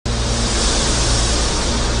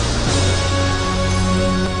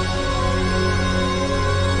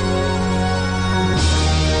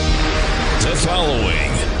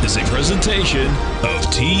is a presentation of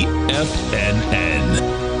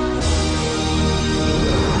TFNN.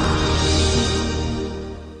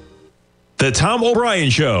 The Tom O'Brien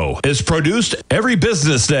Show is produced every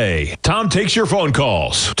business day. Tom takes your phone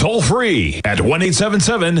calls toll free at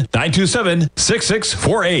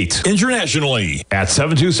 1-877-927-6648. Internationally at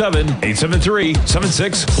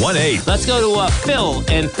 727-873-7618. Let's go to Phil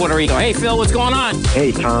in Puerto Rico. Hey, Phil, what's going on?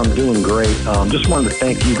 Hey, Tom, doing great. Just wanted to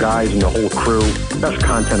thank you guys and the whole crew. Best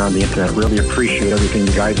content on the internet. Really appreciate everything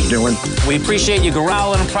you guys are doing. We appreciate you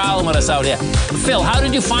growling and prowling with us out here. Phil, how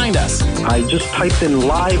did you find us? I just typed in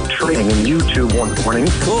live trading in YouTube one morning.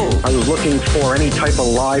 Cool. I was looking for any type of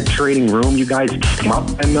live trading room. You guys came up,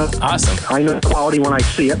 and awesome. I know quality when I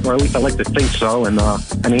see it, or at least I like to think so. And I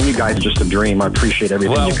mean, you guys are just a dream. I appreciate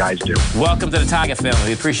everything you guys do. Welcome to the Target family.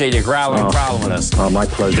 We appreciate you growling and prowling with us. My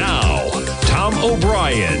pleasure. Now, Tom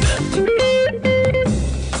O'Brien.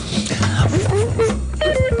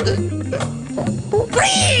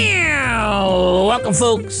 Welcome,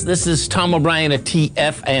 folks. This is Tom O'Brien at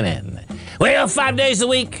TFNN. We go 5 days a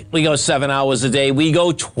week. We go 7 hours a day. We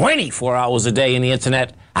go 24 hours a day in the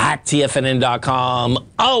internet at TFNN.com.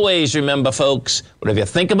 Always remember, folks, whatever you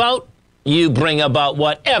think about, you bring about.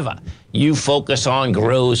 Whatever you focus on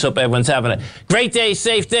grows. Hope everyone's having a great day,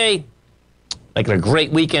 safe day. Making a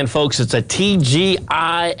great weekend, folks. It's a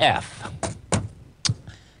TGIF.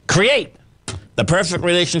 Create the perfect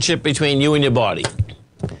relationship between you and your body.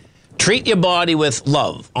 Treat your body with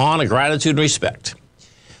love, honor, gratitude, and respect.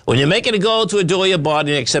 When you're making a goal to adore your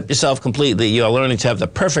body and accept yourself completely, you are learning to have the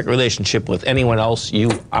perfect relationship with anyone else you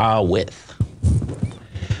are with.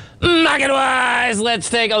 Market-wise, let's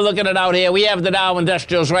take a look at it out here. We have the Dow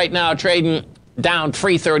Industrials right now trading down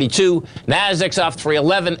 332. Nasdaq's off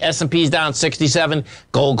 311. S&P's down 67.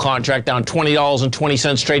 Gold contract down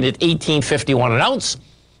 $20.20, traded at $18.51 an ounce.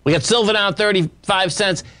 We got silver down 35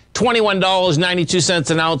 cents.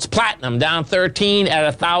 $21.92 an ounce. Platinum down 13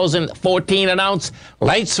 at $1,014 an ounce.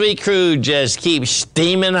 Light sweet crude just keeps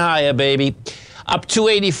steaming higher, baby. Up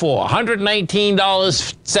 $2.84,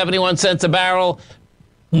 $119.71 a barrel.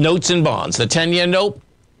 Notes and bonds. The 10-year note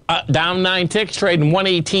down 9 ticks, trading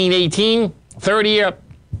 118.18. 30-year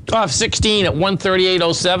off 16 at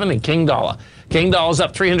 138.07. And King Dollar. King Dollar's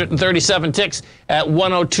up 337 ticks at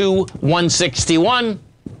 102.161.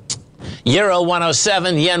 Euro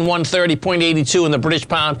 107, yen 130.82, and the British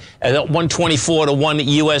pound at 124 to 1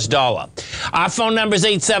 US dollar. Our phone number is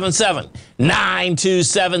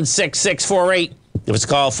 877-927-6648. Give us a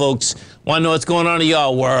call, folks. Want to know what's going on in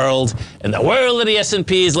your world? In the world of the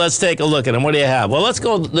S&Ps, let's take a look at them. What do you have? Well, let's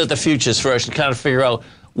go at the futures first and kind of figure out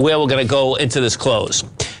where we're going to go into this close.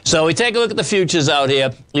 So we take a look at the futures out here.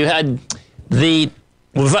 You had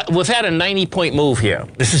We've had a 90-point move here.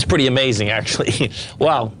 This is pretty amazing, actually.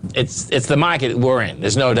 Well, it's the market we're in.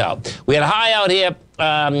 There's no doubt. We had a high out here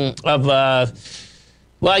well,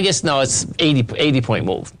 I guess, no, it's 80-point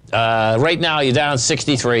move. Right now, you're down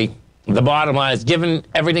 63. The bottom line is giving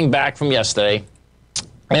everything back from yesterday.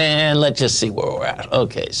 And let's just see where we're at.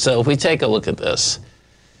 Okay, so if we take a look at this.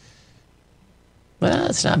 Well,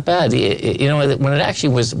 it's not bad. You know, when it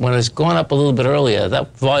actually was, when it was going up a little bit earlier,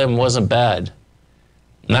 that volume wasn't bad.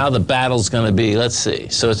 Now the battle's going to be, let's see.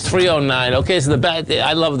 So it's 309. Okay, so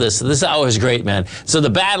I love this. This hour is great, man. So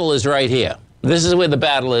the battle is right here. This is where the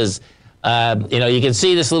battle is. You know, you can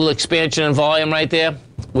see this little expansion in volume right there.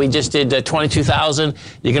 We just did 22,000.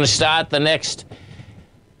 You're going to start the next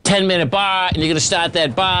 10-minute bar, and you're going to start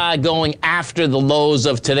that bar going after the lows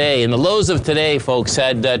of today. And the lows of today, folks,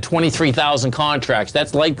 had 23,000 contracts.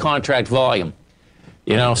 That's light contract volume.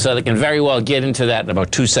 You know, so they can very well get into that in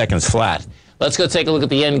about 2 seconds flat. Let's go take a look at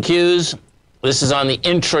the NQs. This is on the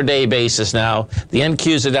intraday basis now. The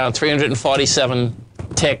NQs are down 347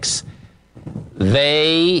 ticks.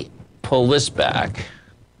 They pull this back.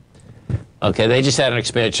 Okay, they just had an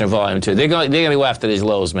expansion of volume too. They're going to go after these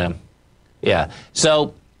lows, man. Yeah.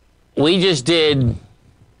 So we just did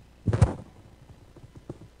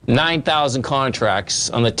 9,000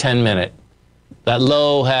 contracts on the 10-minute. That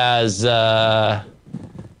low has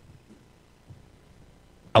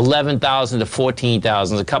 11,000 to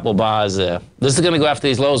 14,000. There's a couple bars there. This is going to go after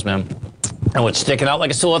these lows, man. And what's sticking out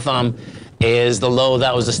like a sore thumb is the low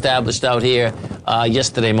that was established out here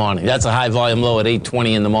yesterday morning. That's a high volume low at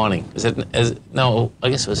 8:20 in the morning. No, I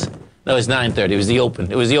guess it was, no, it was 9:30. It was the open.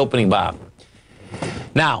 It was the opening bar.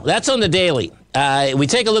 Now, that's on the daily. We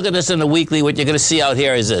take a look at this in the weekly. What you're going to see out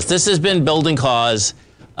here is this. This has been building cause,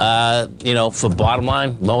 you know, for bottom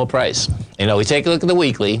line, lower price. You know, we take a look at the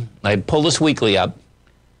weekly. I pull this weekly up.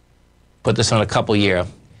 Put this on a couple year.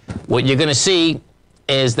 What you're going to see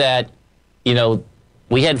is that, you know,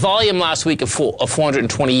 We had volume last week of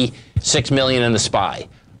 426 million in the SPY.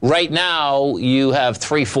 Right now, you have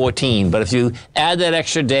 314, but if you add that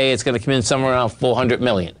extra day, it's going to come in somewhere around 400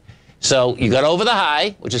 million. So you got over the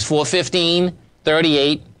high, which is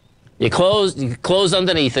 415.38. You closed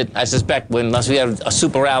underneath it, I suspect, unless we have a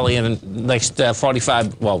super rally in the next 50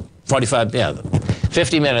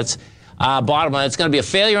 minutes. Bottom line, it's going to be a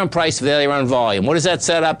failure on price, failure on volume. What does that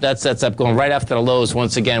set up? That sets up going right after the lows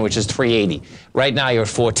once again, which is 380. Right now, you're at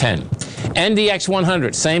 410. NDX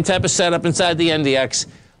 100, same type of setup inside the NDX.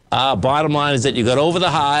 Bottom line is that you got over the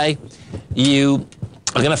high. You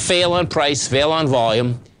are going to fail on price, fail on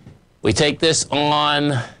volume. We take this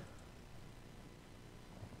on,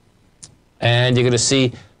 and you're going to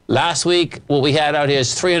see last week what we had out here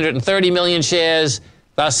is 330 million shares.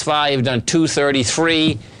 Thus far, you've done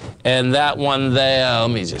 233. And that one there,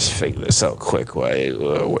 let me just figure this out quick.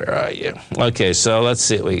 Where are you? Okay, so let's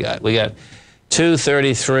see what we got. We got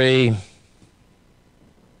 233.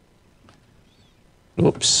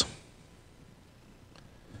 Oops.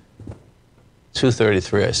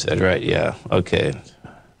 233, I said, right? Yeah, okay.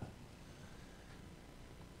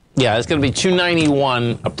 Yeah, it's going to be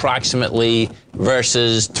 291 approximately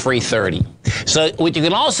versus 330. So what you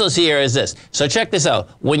can also see here is this. So check this out.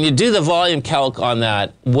 When you do the volume calc on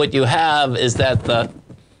that, what you have is that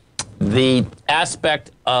the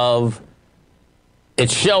aspect of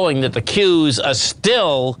it's showing that the Qs are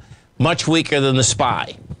still much weaker than the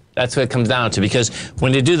SPY. That's what it comes down to, because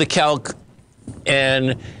when you do the calc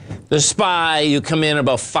and the SPY, you come in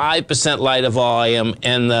about 5% lighter volume,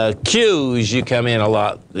 and the Qs, you come in a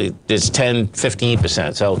lot. It's 10,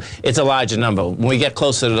 15%. So it's a larger number. When we get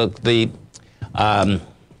closer to the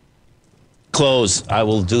close, I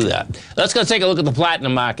will do that. Let's go take a look at the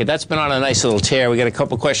platinum market. That's been on a nice little tear. We got a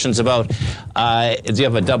couple questions about do you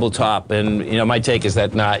have a double top? And my take is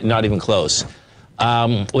that not even close.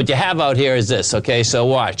 What you have out here is this. Okay, so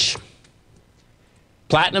watch.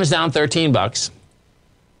 Platinum's down 13 bucks.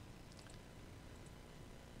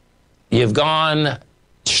 You've gone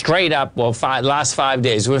straight up, last 5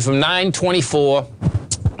 days. We went from 924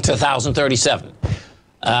 to 1,037.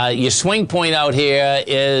 Your swing point out here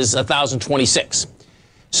is 1,026.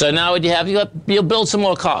 So now what you have, you'll build some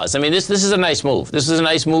more cars. I mean, this is a nice move. This is a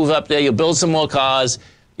nice move up there. You'll build some more cars.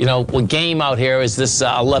 What game out here is this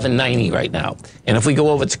 1190 right now. And if we go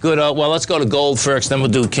over to good, let's go to gold first, then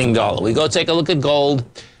we'll do King Dollar. We go take a look at gold.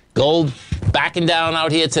 Gold backing down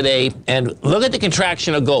out here today. And look at the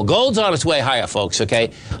contraction of gold. Gold's on its way higher, folks,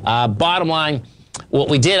 okay? Bottom line, what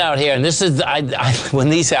we did out here, and this is, when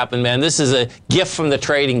these happen, man, this is a gift from the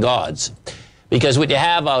trading gods. Because what you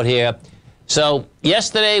have out here, so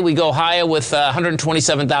yesterday we go higher with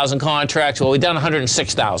 127,000 contracts. Well, we've done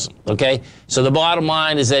 106,000, okay? So the bottom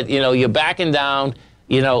line is that, you're backing down,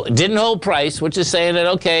 didn't hold price, which is saying that,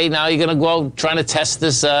 okay, now you're going to go trying to test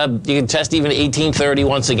this. You can test even 1830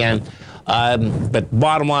 once again. But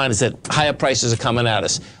bottom line is that higher prices are coming at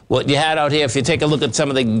us. What you had out here, if you take a look at some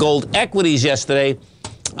of the gold equities yesterday,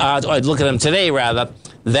 or look at them today, rather,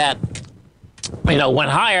 that, went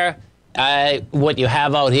higher. What you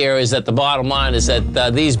have out here is that the bottom line is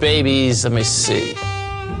that these babies, let me see,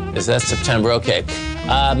 is that September? Okay.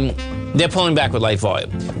 They're pulling back with light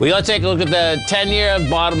volume. We got to take a look at the 10-year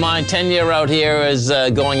bottom line. 10-year out here is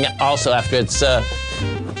going also after it's,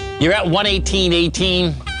 you're at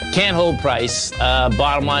 118.18, can't hold price.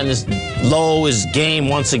 Bottom line is low is game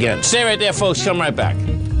once again. Stay right there, folks. Come right back.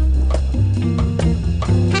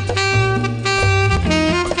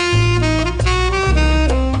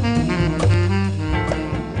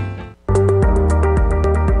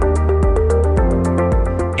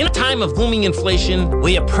 Of booming inflation,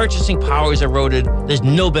 where your purchasing power is eroded, there's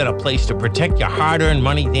no better place to protect your hard-earned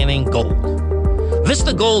money than in gold.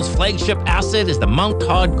 Vista Gold's flagship asset is the Mount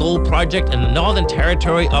Todd Gold Project in the Northern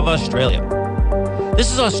Territory of Australia.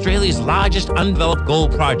 This is Australia's largest undeveloped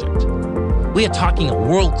gold project. We are talking a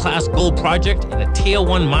world-class gold project in a Tier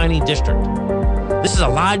 1 mining district. This is a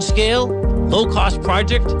large-scale, low-cost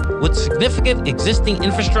project with significant existing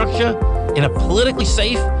infrastructure in a politically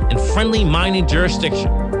safe and friendly mining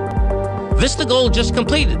jurisdiction. Vista Gold just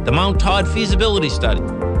completed the Mount Todd feasibility study,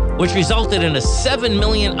 which resulted in a 7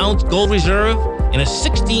 million ounce gold reserve and a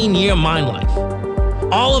 16-year mine life.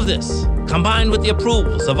 All of this, combined with the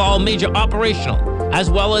approvals of all major operational as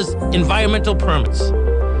well as environmental permits.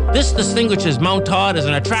 This distinguishes Mount Todd as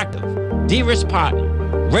an attractive, de-risk partner,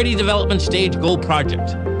 ready development stage gold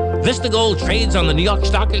project. Vista Gold trades on the New York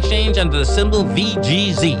Stock Exchange under the symbol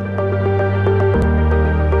VGZ.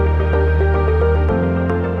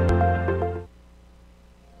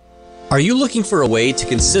 Are you looking for a way to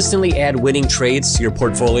consistently add winning trades to your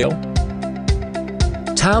portfolio?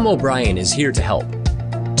 Tom O'Brien is here to help.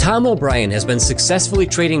 Tom O'Brien has been successfully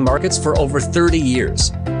trading markets for over 30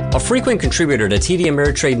 years. A frequent contributor to TD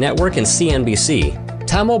Ameritrade Network and CNBC,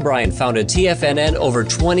 Tom O'Brien founded TFNN over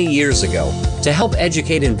 20 years ago to help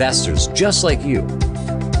educate investors just like you.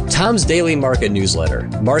 Tom's daily market newsletter,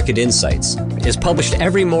 Market Insights, is published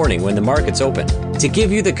every morning when the market's open to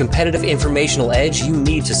give you the competitive informational edge you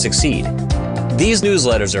need to succeed. These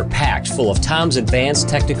newsletters are packed full of Tom's advanced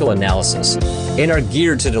technical analysis and are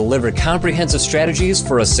geared to deliver comprehensive strategies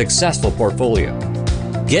for a successful portfolio.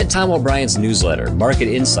 Get Tom O'Brien's newsletter, Market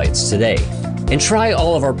Insights, today and try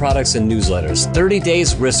all of our products and newsletters 30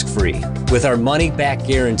 days risk-free with our money-back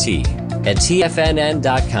guarantee at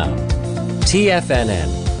TFNN.com.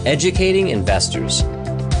 TFNN, educating investors.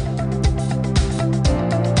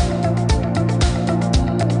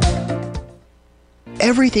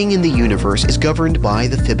 Everything in the universe is governed by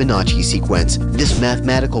the Fibonacci sequence. This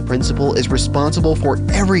mathematical principle is responsible for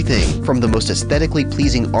everything from the most aesthetically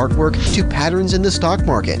pleasing artwork to patterns in the stock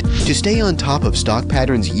market. To stay on top of stock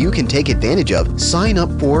patterns you can take advantage of, sign up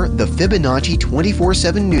for the Fibonacci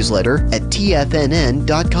 24/7 newsletter at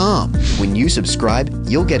TFNN.com. When you subscribe,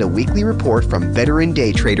 you'll get a weekly report from veteran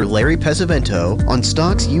day trader Larry Pesavento on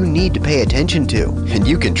stocks you need to pay attention to. And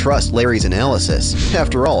you can trust Larry's analysis.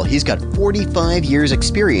 After all, he's got 45 years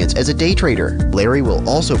experience as a day trader. Larry will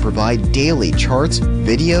also provide daily charts,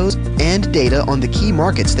 videos, and data on the key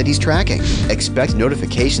markets that he's tracking. Expect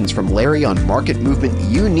notifications from Larry on market movement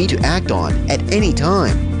you need to act on at any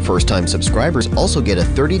time. First-time subscribers also get a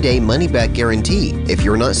 30-day money-back guarantee. If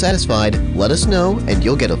you're not satisfied, let us know and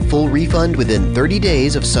you'll get a full refund within 30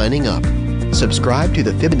 days of signing up. Subscribe to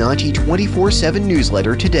the Fibonacci 24/7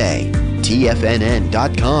 newsletter today.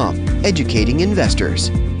 TFNN.com, educating investors.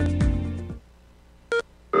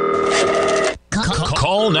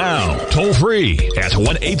 Call now, toll free at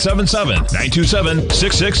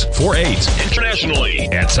 1-877-927-6648. Internationally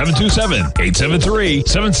at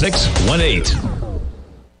 727-873-7618.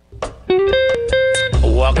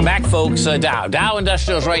 Welcome back, folks. Dow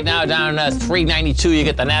Industrials right now down 392. You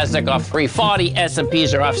get the Nasdaq off 340.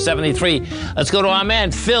 S&Ps are off 73. Let's go to our man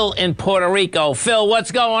Phil in Puerto Rico. Phil, what's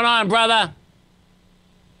going on, brother?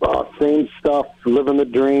 Same stuff, living the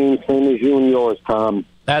dream, same as you and yours, Tom.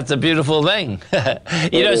 That's a beautiful thing.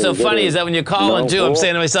 You know, so funny is that when you're calling, too, I'm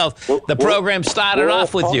saying to myself, the program started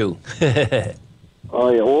off with you.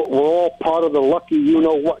 Oh, yeah, we're all part of the lucky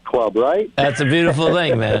you-know-what club, right? That's a beautiful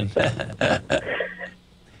thing, man.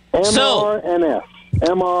 MRNS.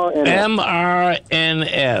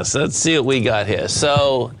 MRNS. Let's see what we got here.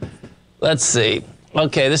 So, let's see.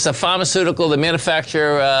 Okay, this is a pharmaceutical. They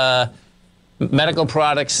manufacture medical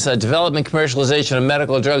products, development, commercialization of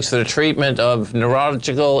medical drugs for the treatment of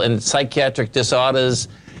neurological and psychiatric disorders,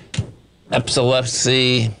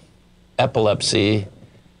 epilepsy,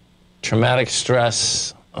 traumatic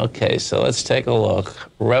stress. Okay, so let's take a look.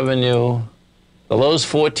 Revenue, the low's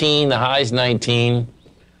 14, the high's 19.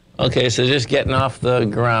 Okay, so just getting off the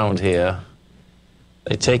ground here.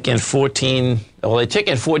 They take in 14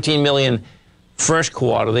 million first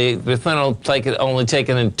quarter. They plan on only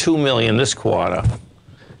taking in 2 million this quarter.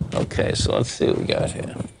 Okay, so let's see what we got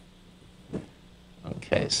here.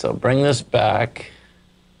 Okay, so bring this back.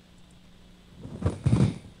 Put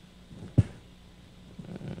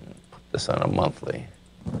this on a monthly.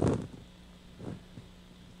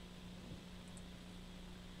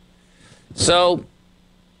 So,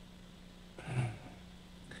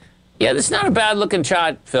 yeah, this is not a bad looking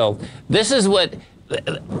chart, Phil. This is what.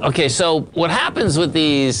 Okay, so what happens with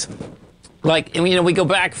these, like, you know, we go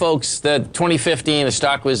back, folks, the 2015, the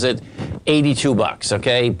stock was at 82 bucks,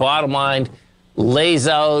 okay? Bottom line, lays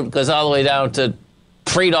out, goes all the way down to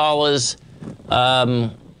 $3.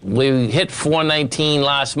 We hit 419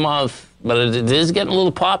 last month, but it is getting a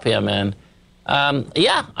little pop here, man.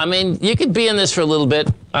 Yeah, I mean, you could be in this for a little bit.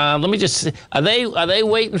 Let me just see. Are they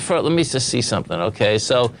waiting for, let me just see something, okay?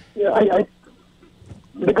 So. Yeah,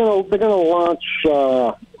 They're gonna launch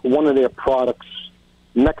one of their products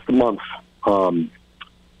next month. A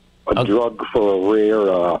drug for a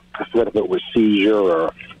rare, I forget if it was seizure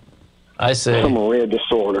or some rare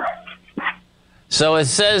disorder. So it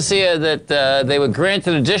says here that they were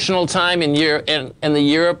granted additional time in the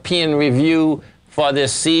European review for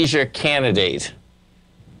this seizure candidate.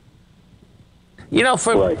 You know,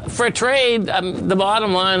 for a trade, the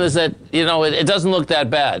bottom line is that, you know, it doesn't look that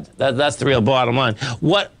bad. That's the real bottom line.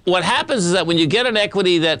 What happens is that when you get an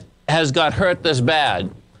equity that has got hurt this bad,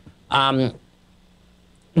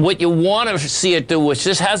 what you want to see it do, which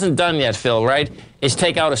this hasn't done yet, Phil, right, is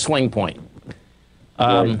take out a swing point.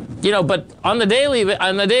 But on the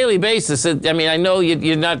daily basis, I know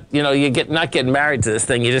you're not, not getting married to this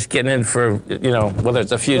thing. You're just getting in for, whether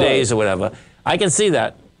it's a few days or whatever. I can see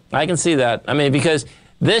that. I mean, because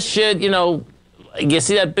this should, you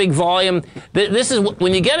see that big volume. This is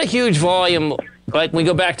when you get a huge volume, like we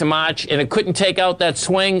go back to March, and it couldn't take out that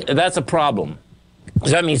swing. That's a problem.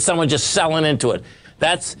 That means someone just selling into it.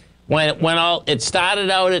 That's when it started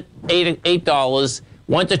out at $8,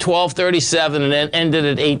 went to $12.37, and then ended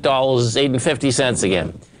at $8, $8.50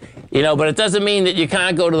 again. But it doesn't mean that you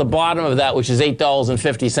can't go to the bottom of that, which is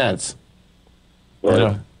 $8.50.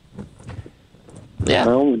 Right. Yeah.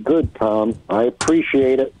 Sounds good, Tom. I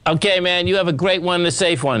appreciate it. Okay, man. You have a great one and a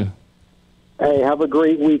safe one. Hey, have a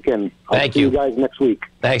great weekend. Thank you. See you guys next week.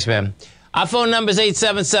 Thanks, man. Our phone number is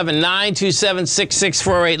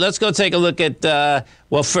 877-927-6648. Let's go take a look at,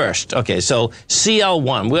 first. Okay, so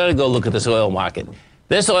CL1. We're going to go look at this oil market.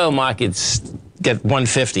 This oil market's got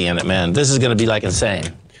 150 in it, man. This is going to be like insane.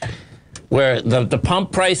 Where the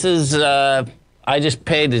pump prices, I just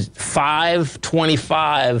paid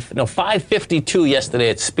 $5.52 yesterday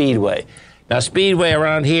at Speedway. Now, Speedway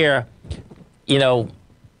around here, Thornton's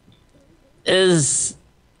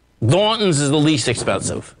is the least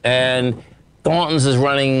expensive. And Thornton's is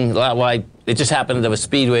running, it just happened there were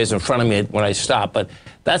Speedways in front of me when I stopped, but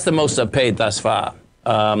that's the most I've paid thus far.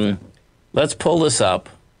 Let's pull this up,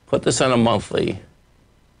 put this on a monthly.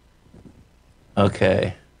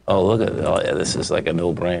 Okay. Oh, look at it. Oh, yeah, this is like a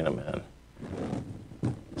no-brainer, man.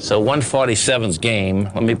 So 147's game.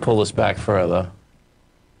 Let me pull this back further.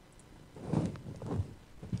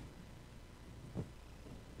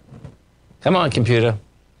 Come on, computer.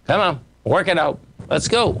 Come on. Work it out. Let's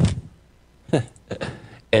go. I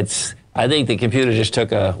think the computer just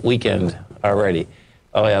took a weekend already.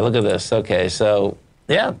 Oh, yeah, look at this. Okay, so,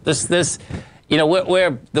 yeah, this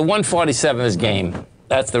where the 147 is game.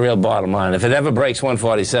 That's the real bottom line. If it ever breaks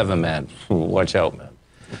 147, man, watch out, man.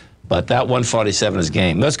 But that 147 is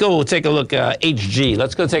game. Let's go. We'll take a look at HG.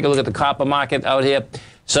 Let's go take a look at the copper market out here.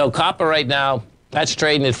 So copper right now, that's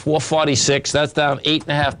trading at 446. That's down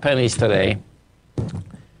 8.5 pennies today.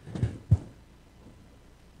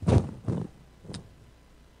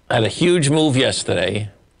 Had a huge move yesterday.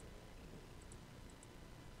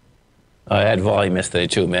 I had volume yesterday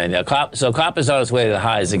too, man. Yeah, so copper's on its way to the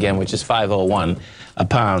highs again, which is 501 a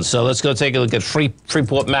pound. So let's go take a look at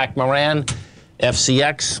Freeport McMoran,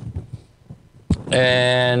 FCX.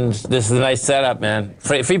 And this is a nice setup, man.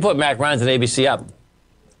 Freeport McMoran's an ABC up.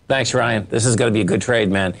 Thanks, Ryan. This is going to be a good trade,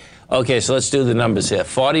 man. Okay, so let's do the numbers here.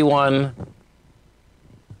 41,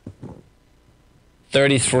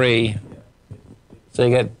 33. So you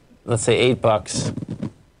get, let's say, $8.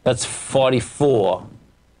 That's 44.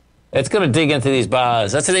 It's going to dig into these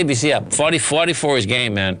bars. That's an ABC up. 44 is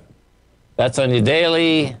game, man. That's on your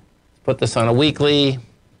daily. Put this on a weekly.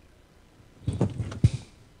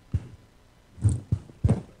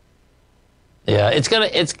 Yeah, it's gonna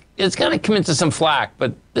come into some flack,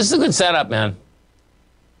 but this is a good setup, man.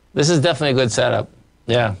 This is definitely a good setup.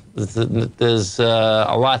 Yeah, there's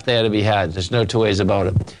a lot there to be had. There's no two ways about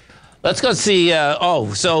it. Let's go see.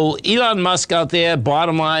 So Elon Musk out there.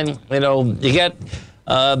 Bottom line, you get.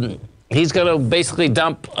 He's going to basically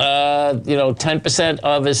dump, 10%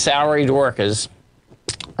 of his salaried workers.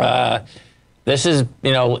 This is,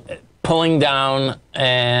 pulling down,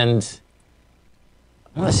 and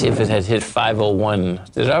I want to see if it had hit 501.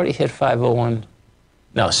 Did it already hit 501?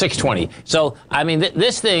 No, 620. So, I mean,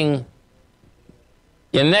 this thing,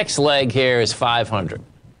 your next leg here is 500.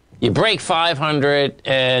 You break 500,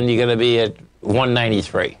 and you're going to be at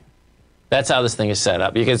 193. That's how this thing is set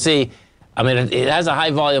up. You can see. I mean, it has a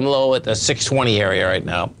high volume low at the 620 area right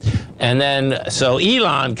now. And then, so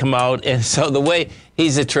Elon come out, and so the way,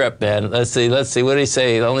 he's a trip, man. Let's see, what did he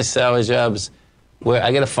say? The only salvage jobs, where,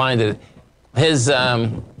 I got to find it. His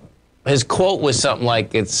quote was something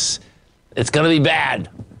like, it's going to be bad.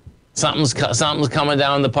 Something's coming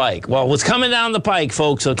down the pike. Well, what's coming down the pike,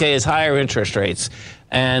 folks, okay, is higher interest rates.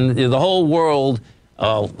 And the whole world,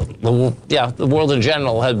 the world in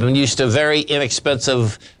general, has been used to very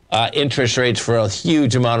inexpensive interest rates for a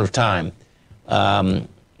huge amount of time.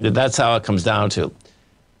 That's how it comes down to.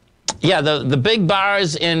 Yeah, the big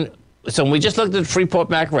bars in, so we just looked at Freeport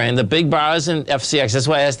McMoran, the big bars in FCX, that's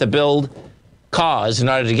why it has to build cars in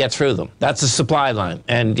order to get through them. That's the supply line.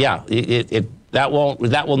 And yeah, that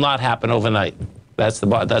will not happen overnight. That's the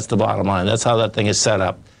bottom line. That's how that thing is set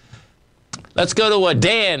up. Let's go to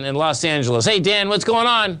Dan in Los Angeles. Hey, Dan, what's going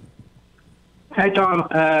on? Hi, Tom.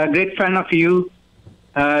 Great fan of you.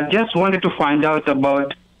 Just wanted to find out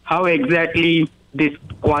about how exactly this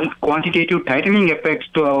quantitative tightening effects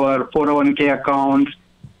to our 401k accounts,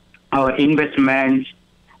 our investments,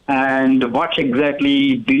 and what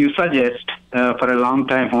exactly do you suggest for a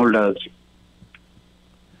long-time holders?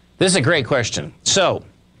 This is a great question. So,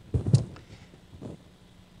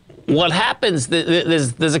 what happens,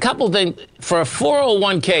 there's a couple things for a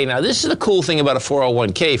 401k. Now, this is the cool thing about a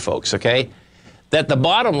 401k, folks, okay? That the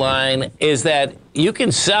bottom line is that you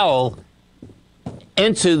can sell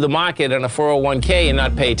into the market in a 401k and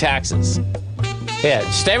not pay taxes. Yeah,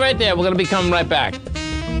 stay right there. We're going to be coming right back.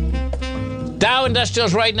 Dow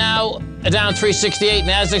Industrials right now down 368,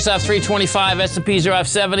 Nasdaq's off 325, S&Ps are off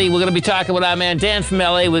 70. We're going to be talking with our man Dan from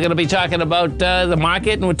LA. We're going to be talking about the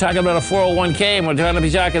market, and we're talking about a 401k, and we're going to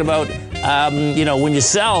be talking about, when you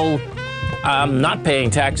sell, not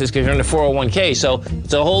paying taxes because you're in a 401k. So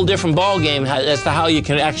it's a whole different ballgame as to how you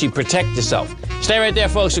can actually protect yourself. Stay right there,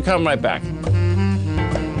 folks. We'll come right back.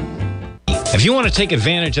 If you want to take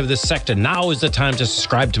advantage of this sector, now is the time to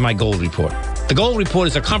subscribe to my Gold Report. The Gold Report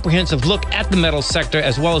is a comprehensive look at the metals sector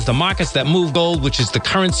as well as the markets that move gold, which is the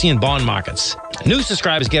currency and bond markets. New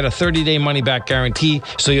subscribers get a 30-day money-back guarantee,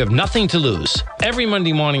 so you have nothing to lose. Every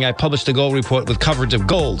Monday morning, I publish the Gold Report with coverage of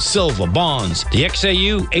gold, silver, bonds, the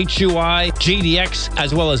XAU, HUI, GDX,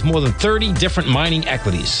 as well as more than 30 different mining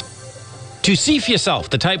equities. To see for yourself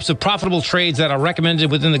the types of profitable trades that are recommended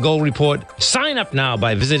within the Gold Report, sign up now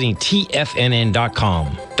by visiting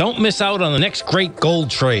TFNN.com. Don't miss out on the next great gold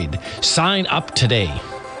trade. Sign up today.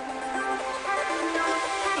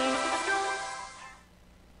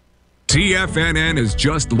 TFNN has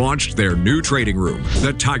just launched their new trading room,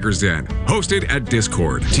 the Tiger's Den, hosted at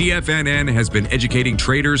Discord. TFNN has been educating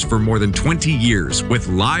traders for more than 20 years with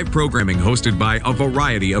live programming hosted by a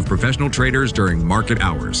variety of professional traders during market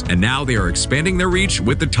hours. And now they are expanding their reach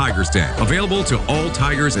with the Tiger's Den, available to all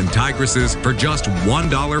tigers and tigresses for just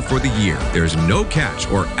 $1 for the year. There's no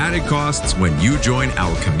catch or added costs when you join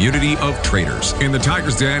our community of traders. In the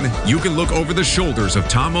Tiger's Den, you can look over the shoulders of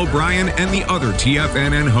Tom O'Brien and the other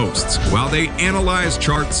TFNN hosts while they analyze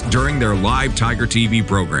charts during their live Tiger TV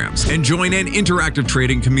programs, and join an interactive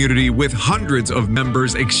trading community with hundreds of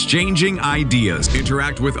members exchanging ideas.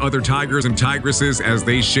 Interact with other tigers and tigresses as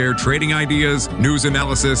they share trading ideas, news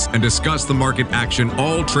analysis, and discuss the market action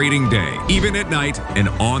all trading day, even at night and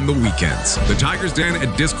on the weekends. The Tiger's Den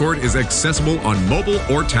at Discord is accessible on mobile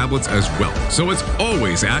or tablets as well, so it's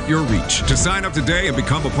always at your reach. To sign up today and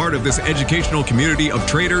become a part of this educational community of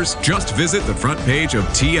traders, just visit the front page of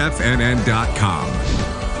TFNN.com.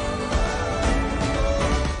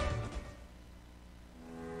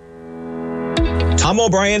 Tom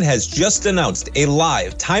O'Brien has just announced a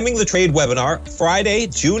live Timing the Trade webinar Friday,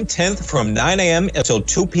 June 10th from 9 a.m. until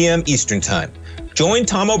 2 p.m. Eastern Time. Join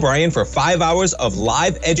Tom O'Brien for 5 hours of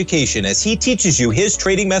live education as he teaches you his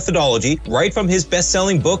trading methodology right from his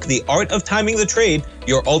best-selling book, The Art of Timing the Trade,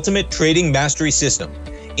 Your Ultimate Trading Mastery System.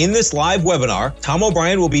 In this live webinar, Tom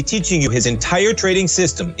O'Brien will be teaching you his entire trading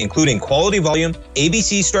system, including quality volume,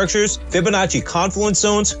 ABC structures, Fibonacci confluence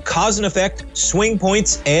zones, cause and effect, swing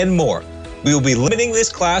points, and more. We will be limiting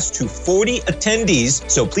this class to 40 attendees,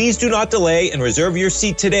 so please do not delay and reserve your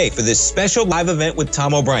seat today for this special live event with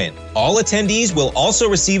Tom O'Brien. All attendees will also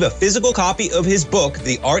receive a physical copy of his book,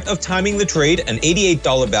 The Art of Timing the Trade, an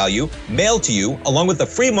 $88 value, mailed to you, along with a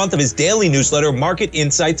free month of his daily newsletter, Market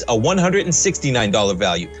Insights, a $169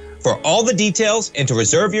 value. For all the details and to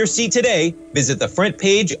reserve your seat today, visit the front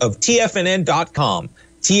page of TFNN.com.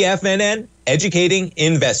 TFNN, educating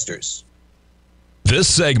investors. This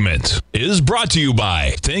segment is brought to you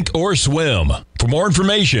by Thinkorswim. For more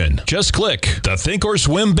information, just click the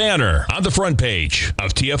Thinkorswim banner on the front page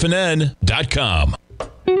of TFNN.com.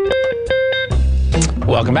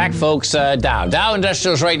 Welcome back, folks. Dow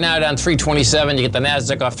Industrials right now down 327. You get the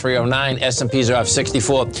Nasdaq off 309. S&Ps are off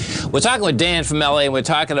 64. We're talking with Dan from LA, and we're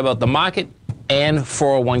talking about the market and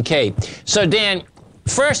 401k. So, Dan,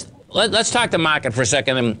 first, let's talk the market for a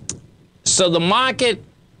second. So the market,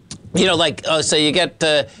 so you get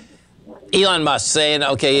Elon Musk saying,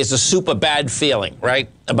 okay, it's a super bad feeling, right,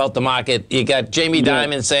 about the market. You got Jamie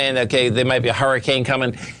Dimon saying, okay, there might be a hurricane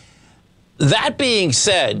coming. That being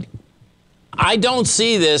said, I don't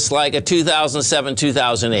see this like a 2007,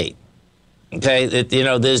 2008. Okay,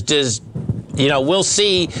 there's just, we'll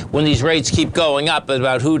see when these rates keep going up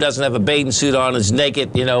about who doesn't have a bathing suit on, is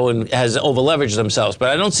naked, and has over-leveraged themselves. But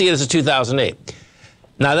I don't see it as a 2008.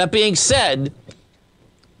 Now, that being said,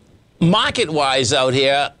 market-wise out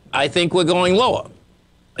here, I think we're going lower,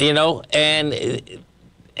 and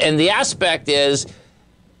the aspect is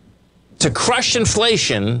to crush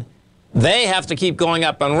inflation, they have to keep going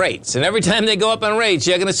up on rates. And every time they go up on rates,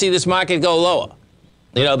 you're going to see this market go lower.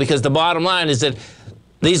 because the bottom line is that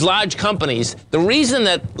these large companies, the reason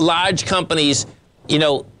that large companies,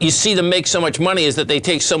 you see them make so much money is that they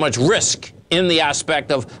take so much risk in the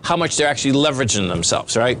aspect of how much they're actually leveraging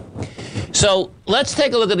themselves, right? So let's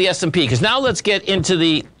take a look at the S&P, because now let's get into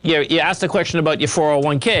you asked the question about your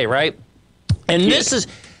 401k, right? And this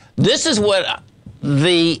is what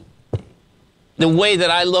the way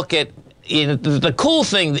that I look at the cool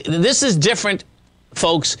thing. This is different,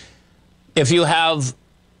 folks, if you have,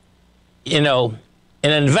 an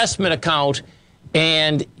investment account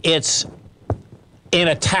and it's in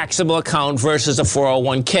a taxable account versus a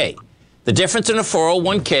 401k. The difference in a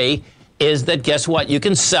 401k is that, guess what? You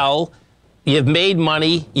can sell. You've made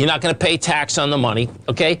money. You're not going to pay tax on the money,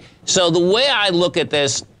 okay? So the way I look at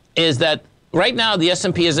this is that right now the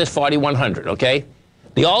S&P is at 4,100, okay?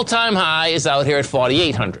 The all-time high is out here at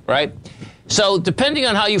 4,800, right? So depending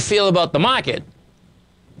on how you feel about the market,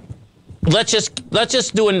 let's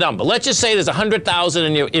just do a number. Let's just say there's 100,000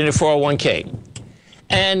 in your 401k.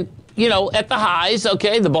 And, at the highs,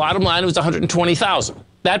 okay, the bottom line was 120,000.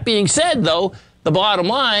 That being said, though, the bottom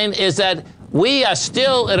line is that we are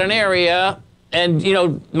still at an area, and,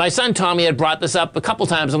 my son Tommy had brought this up a couple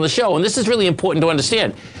times on the show, and this is really important to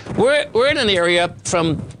understand. We're in an area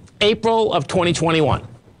from April of 2021.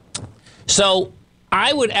 So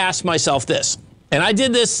I would ask myself this, and I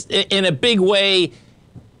did this in a big way,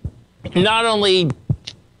 not only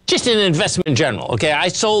just in investment in general, okay? I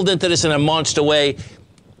sold into this in a monster way,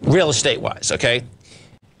 real estate-wise, okay?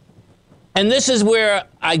 And this is where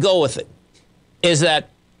I go with it, is that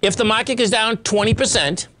if the market goes down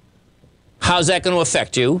 20%, how's that going to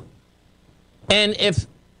affect you? And if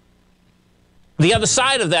the other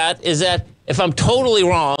side of that is that if I'm totally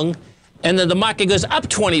wrong and then the market goes up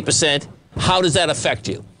 20%, how does that affect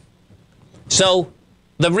you? So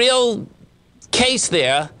the real case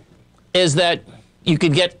there is that you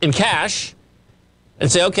could get in cash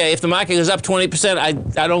and say, okay, if the market goes up 20%,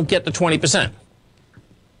 I don't get the 20%.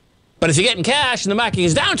 But if you get in cash and the market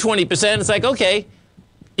is down 20%, it's like, okay,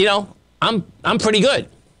 I'm pretty good.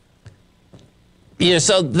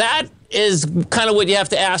 So that is kind of what you have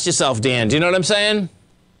to ask yourself, Dan. Do you know what I'm saying?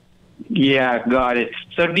 Yeah, got it.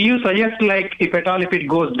 So do you suggest, like, if at all, if it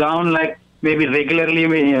goes down, like maybe regularly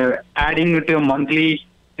adding it to monthly,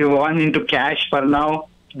 into cash for now,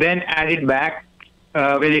 then add it back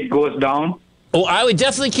when it goes down? Oh, I would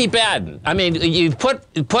definitely keep adding. I mean, you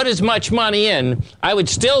put as much money in. I would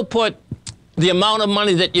still put the amount of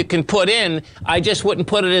money that you can put in. I just wouldn't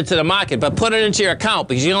put it into the market, but put it into your account,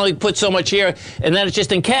 because you can only put so much here, and then it's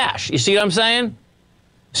just in cash. You see what I'm saying?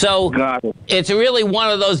 So it's really one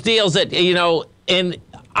of those deals that, and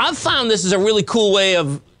I've found this is a really cool way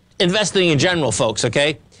of investing in general, folks,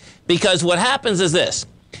 okay? Because what happens is this.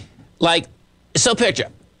 Like, so picture,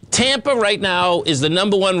 Tampa right now is the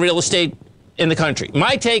 #1 real estate in the country.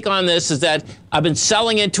 My take on this is that I've been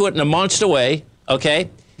selling into it in a monster way, okay?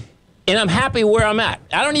 And I'm happy where I'm at.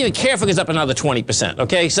 I don't even care if it goes up another 20%,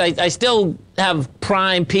 okay? So I still have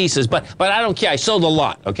prime pieces, but I don't care. I sold a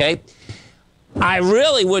lot, okay? I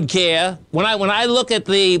really would care when I look at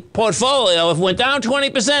the portfolio. If it went down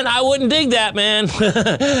 20%, I wouldn't dig that, man,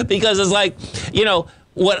 because it's like,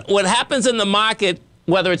 what happens in the market,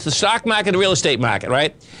 whether it's the stock market or real estate market,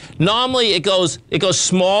 right? Normally it goes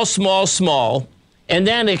small, small, small, and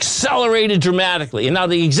then accelerated dramatically. And now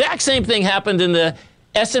the exact same thing happened in the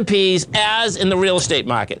S&Ps as in the real estate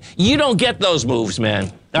market. You don't get those moves,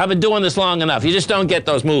 man. I've been doing this long enough. You just don't get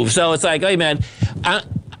those moves. So it's like, hey, man,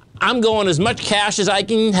 I'm going as much cash as I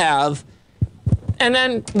can have, and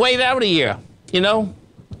then wait out a year,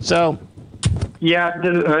 So. Yeah,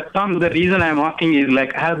 Tom, the reason I'm asking is,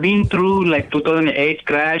 like, I've been through, like, 2008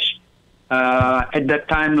 crash. At that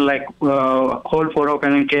time, like, whole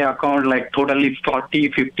 401k account, like, totally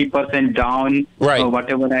 40-50% down, right,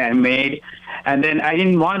 whatever I made. And then I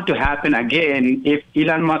didn't want to happen again if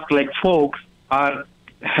Elon Musk, like, folks are,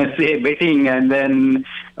 say, betting, and then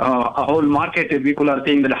a whole market, people are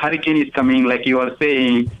saying that a hurricane is coming, like you are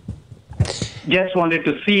saying. Just wanted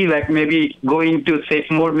to see, like, maybe going to safe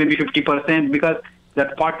mode, maybe 50%, because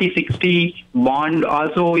that 40-60 bond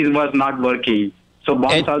also was not working. So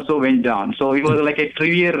bonds also went down. So it was like a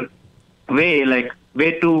clear way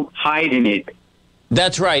to hide in it.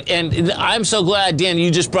 That's right. And I'm so glad, Dan,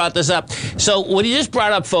 you just brought this up. So what you just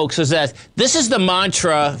brought up, folks, is that this is the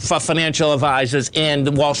mantra for financial advisors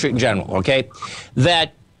and Wall Street in general, okay?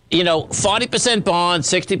 That, 40% bonds,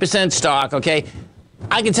 60% stock, okay?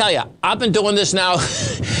 I can tell you, I've been doing this now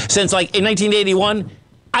since, like, in 1981.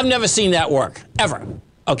 I've never seen that work, ever,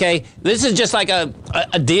 okay? This is just like a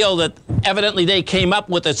deal that evidently they came up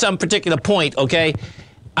with at some particular point, okay?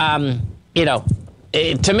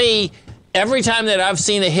 to me, every time that I've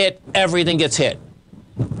seen a hit, everything gets hit.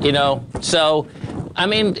 You know, so I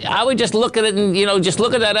mean, I would just look at it and just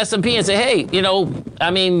look at that S&P and say, hey,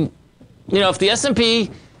 I mean, if the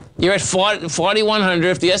S&P, you're at 4,100.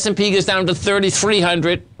 If the S&P goes down to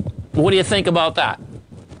 3,300, what do you think about that?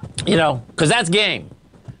 Because that's game.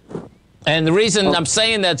 And the reason I'm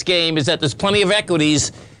saying that's game is that there's plenty of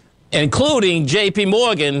equities, including J.P.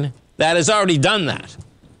 Morgan, that has already done that.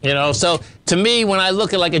 So to me, when I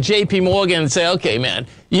look at like a J.P. Morgan and say, okay, man,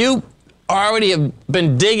 you already have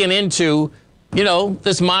been digging into,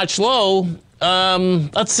 this March low,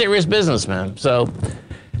 that's serious business, man. So,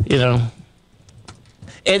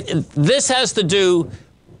 this has to do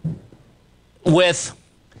with,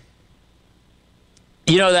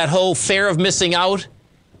 that whole fear of missing out.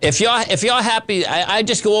 If you're happy, I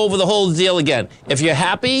just go over the whole deal again. If you're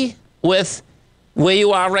happy with where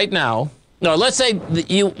you are right now, no, let's say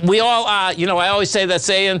we all are, I always say that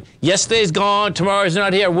saying, yesterday's gone, tomorrow's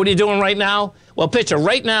not here. What are you doing right now? Well, picture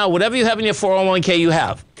right now, whatever you have in your 401k, you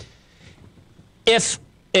have. If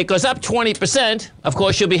it goes up 20%, of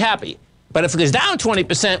course, you'll be happy. But if it goes down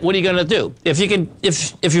 20%, what are you going to do? If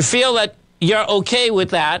you feel that you're okay with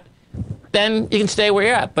that, then you can stay where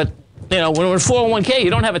you're at. But when we're in 401k, you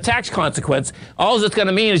don't have a tax consequence. All it's going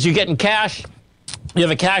to mean is you're getting cash. You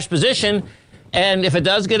have a cash position. And if it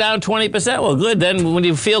does go down 20%, well, good. Then when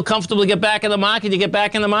you feel comfortable to get back in the market, you get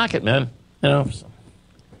back in the market, man.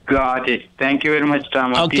 Got it. Thank you very much,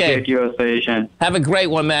 Tom. I appreciate your suggestion. Have a great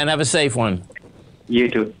one, man. Have a safe one. You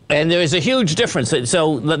too. And there is a huge difference.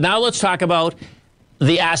 So now let's talk about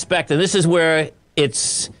the aspect, and this is where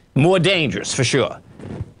it's more dangerous for sure.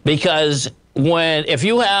 Because if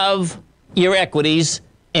you have your equities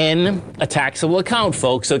in a taxable account,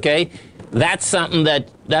 folks, okay, that's something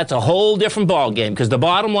that's a whole different ballgame. Because the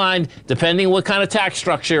bottom line, depending what kind of tax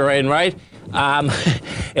structure you're in, right?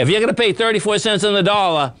 If you're going to pay 34 cents on the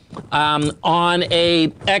dollar on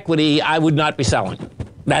a equity, I would not be selling.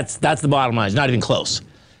 That's the bottom line. It's not even close.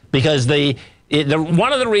 Because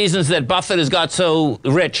one of the reasons that Buffett has got so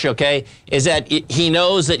rich, okay, is that he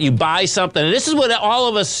knows that you buy something. And this is what all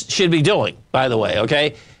of us should be doing, by the way,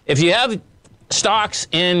 okay? If you have stocks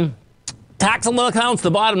in taxable accounts,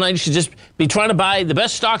 the bottom line, you should just be trying to buy the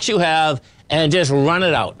best stocks you have and just run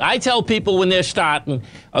it out. I tell people when they're starting,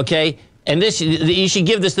 okay, and you should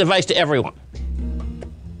give this advice to everyone.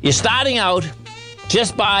 You're starting out,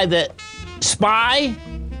 just buy the SPY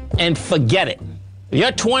and forget it. If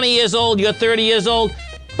you're 20 years old, you're 30 years old,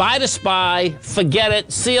 buy the SPY, forget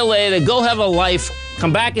it, see you later, go have a life,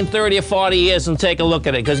 come back in 30 or 40 years and take a look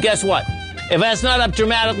at it. Because guess what? If that's not up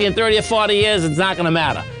dramatically in 30 or 40 years, it's not going to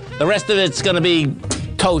matter. The rest of it's going to be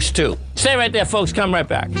toast too. Stay right there, folks. Come right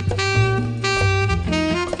back.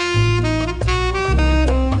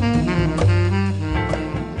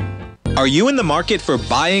 Are you in the market for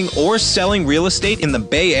buying or selling real estate in the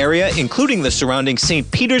Bay Area, including the surrounding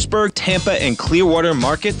St. Petersburg, Tampa, and Clearwater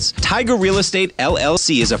markets? Tiger Real Estate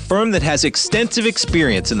LLC is a firm that has extensive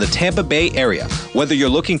experience in the Tampa Bay area. Whether you're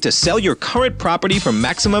looking to sell your current property for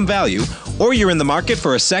maximum value, or you're in the market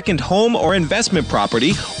for a second home or investment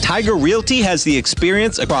property, Tiger Realty has the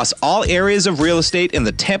experience across all areas of real estate in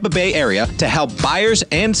the Tampa Bay area to help buyers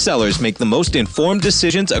and sellers make the most informed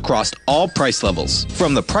decisions across all price levels.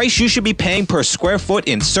 From the price you should be paying per square foot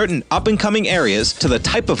in certain up-and-coming areas to the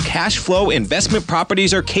type of cash flow investment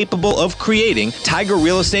properties are capable of creating, Tiger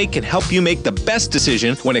Real Estate can help you make the best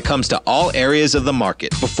decision when it comes to all areas of the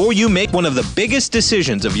market. Before you make one of the biggest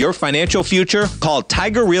decisions of your financial future, call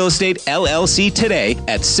Tiger Real Estate LLC today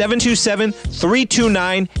at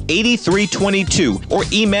 727-329-8322 or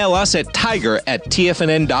email us at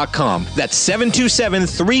tiger@tfnn.com. That's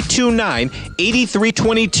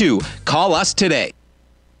 727-329-8322. Call us today.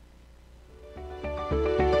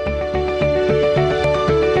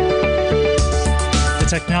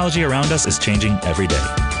 Technology around us is changing every day.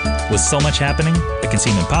 With so much happening, it can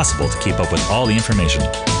seem impossible to keep up with all the information.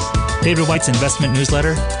 David White's investment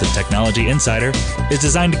newsletter, The Technology Insider, is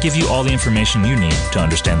designed to give you all the information you need to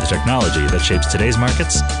understand the technology that shapes today's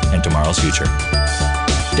markets and tomorrow's future.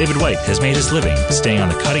 David White has made his living staying on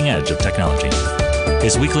the cutting edge of technology.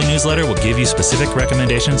 His weekly newsletter will give you specific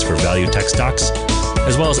recommendations for value tech stocks,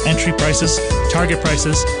 as well as entry prices, target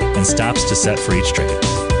prices, and stops to set for each trade.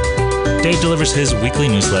 Dave delivers his weekly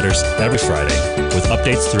newsletters every Friday with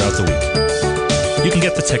updates throughout the week. You can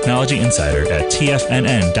get the Technology Insider at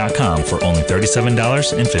TFNN.com for only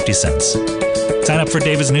 $37.50. Sign up for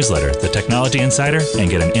David's newsletter, The Technology Insider,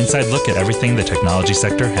 and get an inside look at everything the technology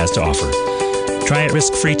sector has to offer. Try it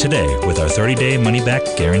risk-free today with our 30-day money-back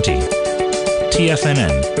guarantee.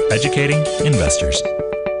 TFNN, educating investors.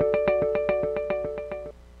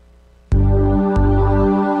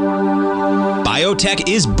 biotech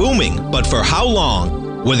is booming, but for how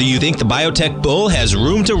long? Whether you think the biotech bull has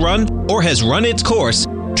room to run or has run its course,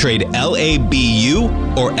 trade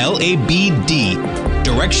LABU or LABD.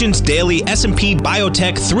 Direction's daily S&P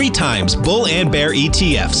Biotech 3 times bull and bear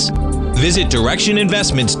ETFs. Visit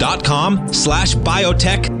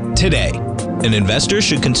directioninvestments.com/biotech today. An investor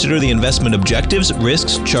should consider the investment objectives,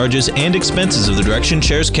 risks, charges, and expenses of the Direction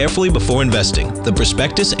shares carefully before investing. The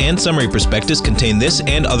prospectus and summary prospectus contain this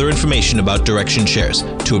and other information about Direction shares.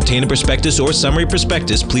 To obtain a prospectus or summary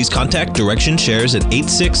prospectus, please contact Direction shares at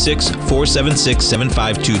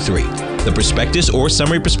 866-476-7523. The prospectus or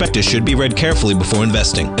summary prospectus should be read carefully before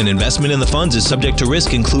investing. An investment in the funds is subject to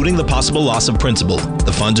risk, including the possible loss of principal.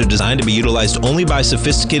 The funds are designed to be utilized only by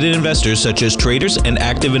sophisticated investors such as traders and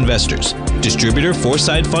active investors. Distributor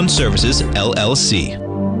Foreside Fund Services, LLC.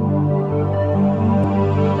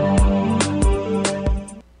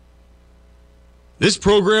 This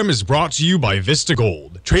program is brought to you by Vista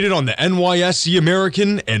Gold, traded on the NYSE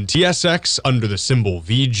American and TSX under the symbol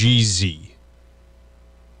VGZ.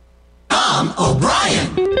 Tom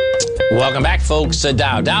O'Brien. Welcome back, folks.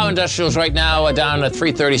 Dow Industrials right now are down at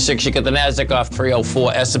 336. You get the Nasdaq off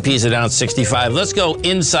 304. S&Ps are down 65. Let's go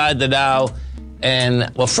inside the Dow.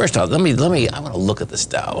 And well, first off, let me. I want to look at this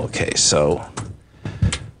Dow. Okay, so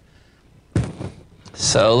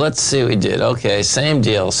let's see what we did. Okay, same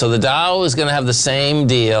deal. So the Dow is going to have the same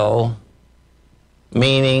deal,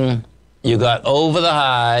 meaning you got over the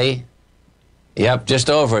high. Yep, just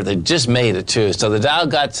over it. They just made it too. So the Dow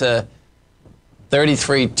got to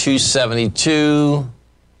 33,272.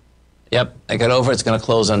 Yep, I got over. It's going to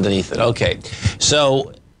close underneath it. Okay,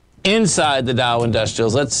 so inside the Dow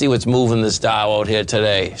Industrials, let's see what's moving this Dow out here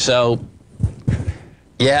today. So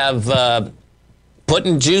you have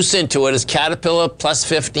putting juice into it is Caterpillar plus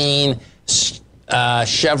 15,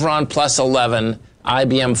 Chevron plus 11,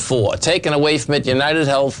 IBM 4. Taken away from it, United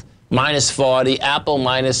Health minus 40, Apple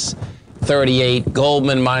minus 38,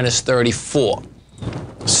 Goldman minus 34.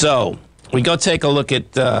 So we go take a look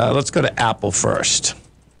at, let's go to Apple first.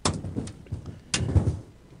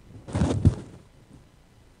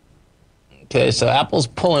 Okay, so Apple's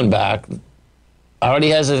pulling back. Already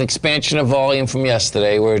has an expansion of volume from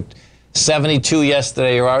yesterday. We're at 72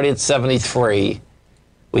 yesterday. You're already at 73.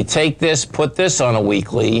 We take this, put this on a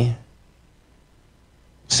weekly.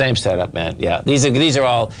 Same setup, man. Yeah, these are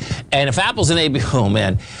all. And if Apple's an AB, oh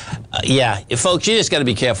man, yeah, folks, you just got to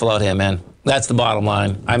be careful out here, man. That's the bottom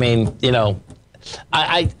line. I mean, you know,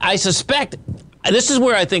 I suspect this is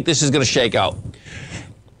where I think this is going to shake out.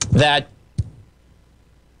 That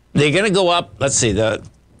they're going to go up. Let's see.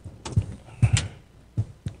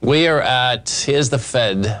 We are at, here's the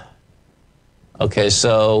Fed. Okay,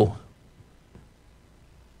 so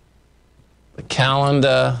the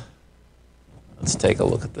calendar. Let's take a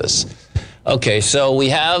look at this. Okay, so we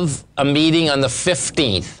have a meeting on the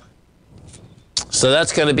 15th. So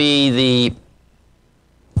that's going to be the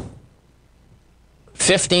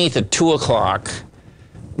 15th at 2 o'clock.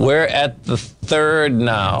 We're at the 3rd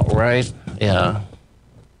now, right? Yeah.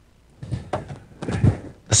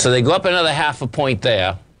 So they go up another half a point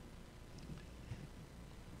there.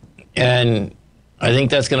 And I think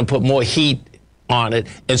that's going to put more heat on it.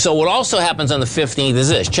 And so what also happens on the 15th is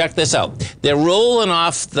this. Check this out. They're rolling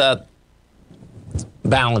off the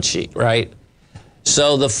balance sheet, right?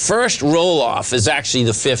 So the first roll-off is actually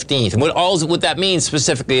the 15th. And what that means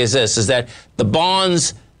specifically is this, is that the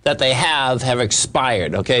bonds that they have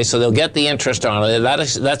expired, okay? So they'll get the interest on it.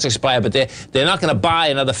 That's expired, but they're not going to buy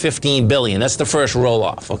another $15 billion. That's the first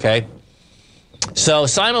roll-off, okay? So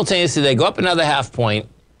simultaneously, they go up another half point.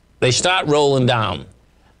 They start rolling down.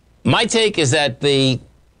 My take is that they're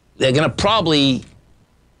going to probably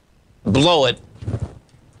blow it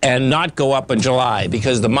and not go up in July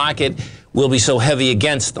because the market will be so heavy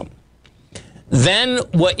against them. Then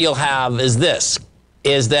what you'll have is this,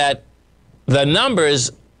 is that the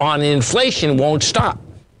numbers on inflation won't stop.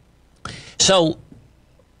 So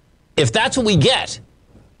if that's what we get,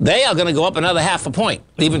 they are going to go up another half a point.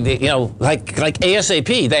 Even, you know, like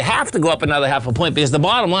ASAP, they have to go up another half a point because the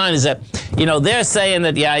bottom line is that, you know, they're saying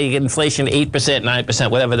that, yeah, you get inflation 8%, 9%,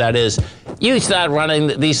 whatever that is. You start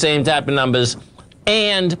running these same type of numbers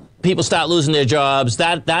and people start losing their jobs.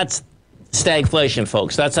 That's stagflation,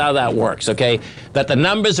 folks. That's how that works, okay? That the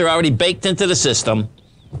numbers are already baked into the system.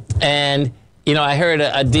 And, you know, I heard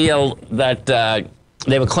a deal that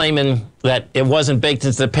they were claiming that it wasn't baked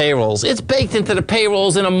into the payrolls. It's baked into the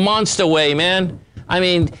payrolls in a monster way, man. I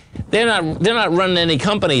mean, they're not running any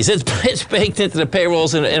companies. It's baked into the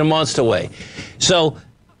payrolls in a monster way. So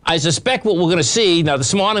I suspect what we're going to see now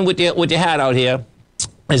this morning with you had out here,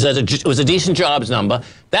 is that it was a decent jobs number.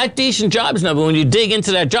 That decent jobs number, when you dig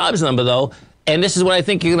into that jobs number, though, and this is what I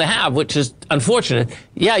think you're going to have, which is unfortunate.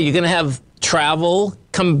 Yeah, you're going to have travel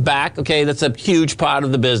come back. Okay, that's a huge part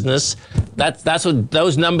of the business. That's what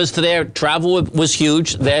those numbers today. Travel was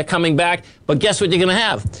huge. They're coming back. But guess what you're going to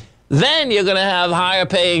have? Then you're going to have higher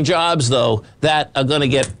paying jobs, though, that are going to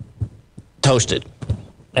get toasted.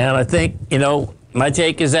 And I think, my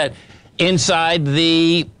take is that inside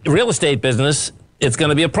the real estate business, it's going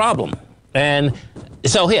to be a problem. And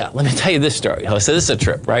so here, let me tell you this story. So this is a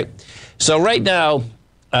trip, right? So right now,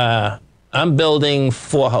 I'm building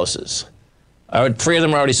 4 houses. 3 of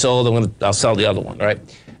them are already sold. I'll sell the other one, right?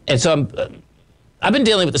 And so I've been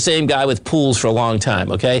dealing with the same guy with pools for a long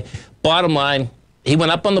time, okay? Bottom line, he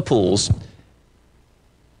went up on the pools,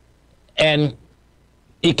 and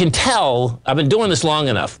you can tell, I've been doing this long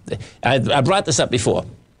enough. I brought this up before.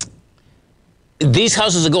 These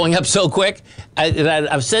houses are going up so quick.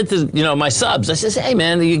 I've said to my subs, I says, hey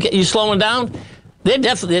man, you slowing down? They're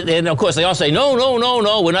definitely, and of course they all say, no,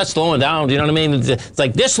 we're not slowing down. You know what I mean? It's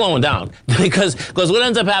like they're slowing down because what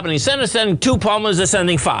ends up happening, instead of sending 2 plumbers, they're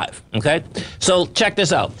sending 5. Okay, so check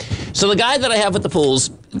this out. So the guy that I have with the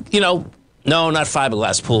pools, no, not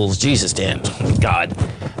fiberglass pools. Jesus, Dan, God.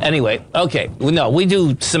 Anyway, okay, we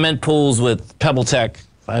do cement pools with Pebble Tech.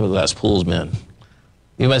 Fiberglass pools, man.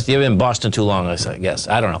 You've been in Boston too long, I guess.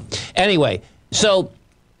 I don't know. Anyway, so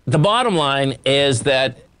the bottom line is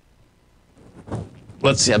that,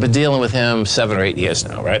 let's see, I've been dealing with him 7 or 8 years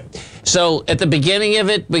now, right? So at the beginning of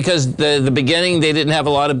it, because the beginning they didn't have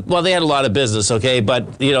they had a lot of business, okay?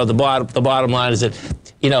 But, the bottom line is that,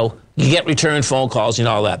 you get return phone calls,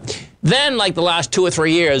 all that. Then, like the last 2 or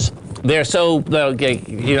 3 years, they're so, they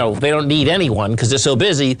don't need anyone because they're so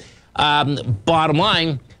busy. Bottom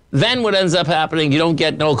line, then what ends up happening, you don't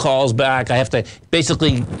get no calls back. I have to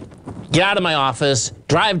basically get out of my office,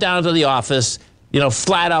 drive down to the office,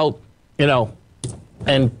 flat out,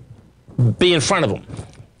 and be in front of them.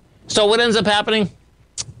 So what ends up happening?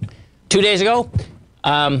 2 days ago,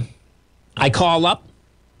 I call up.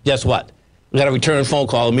 Guess what? We got a return phone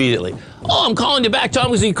call immediately. Oh, I'm calling you back, Tom,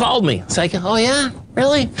 because you called me. It's like, oh yeah,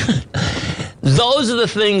 really? Those are the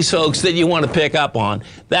things, folks, that you want to pick up on.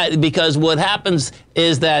 Because what happens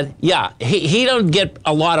is that, he don't get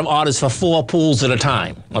a lot of orders for 4 pools at a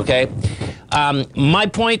time, okay? My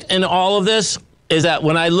point in all of this is that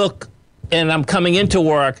when I look, and I'm coming into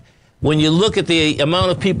work, when you look at the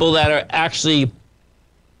amount of people that are actually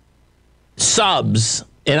subs,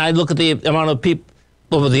 and I look at the amount of people,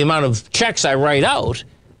 the amount of checks I write out,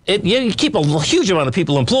 you keep a huge amount of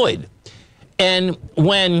people employed. And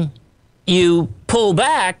when you pull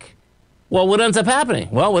back, well, what ends up happening?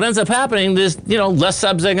 Well, what ends up happening is, less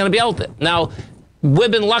subs are going to be out there. Now,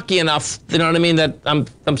 we've been lucky enough, that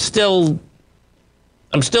I'm still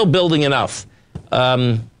building enough,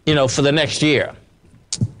 for the next year.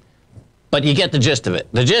 But you get the gist of it.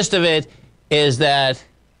 The gist of it is that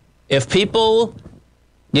if people,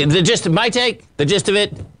 the gist of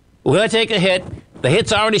it, we're going to take a hit. The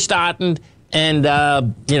hit's already starting, and,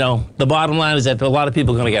 the bottom line is that a lot of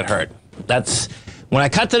people are going to get hurt. That's, when I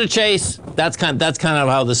cut to the chase, that's kind of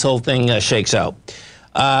how this whole thing shakes out.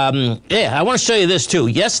 I want to show you this, too.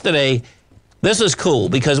 Yesterday, this was cool,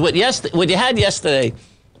 because what you had yesterday,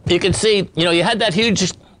 you can see, you had that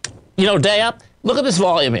huge, day up. Look at this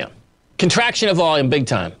volume here. Contraction of volume, big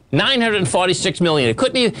time. 946 million.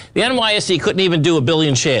 The NYSE couldn't even do 1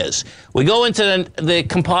 billion shares. We go into the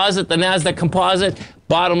composite, the NASDAQ composite,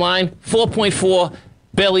 bottom line, 4.4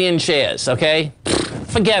 billion shares, okay?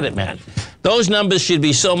 Forget it, man. Those numbers should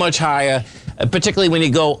be so much higher, particularly when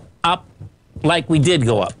you go up like we did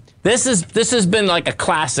go up. This has been like a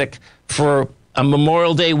classic for a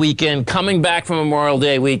Memorial Day weekend, coming back from Memorial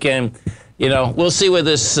Day weekend. We'll see where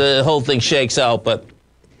this whole thing shakes out, but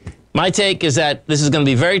my take is that this is going to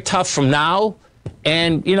be very tough from now,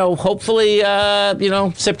 and, hopefully,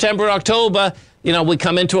 September, October, we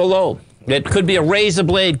come into a low. It could be a razor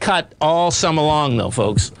blade cut all summer long, though,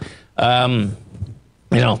 folks. When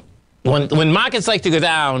markets like to go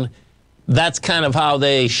down, that's kind of how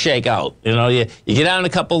they shake out. You get down a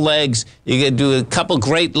couple legs, you get do a couple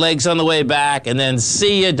great legs on the way back, and then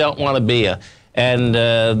see you, don't want to be you. And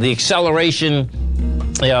the acceleration,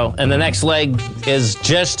 and the next leg is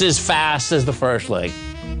just as fast as the first leg.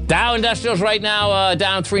 Dow Industrials right now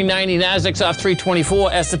down 390, Nasdaq's off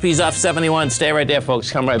 324, S&P's off 71. Stay right there,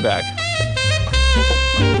 folks. Come right back.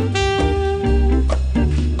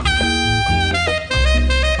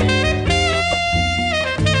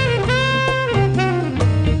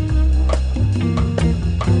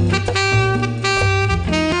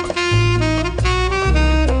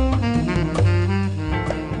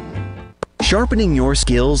 Sharpening your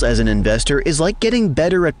skills as an investor is like getting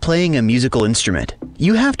better at playing a musical instrument.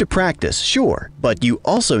 You have to practice, sure, but you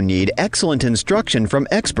also need excellent instruction from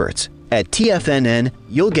experts. At TFNN,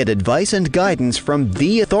 you'll get advice and guidance from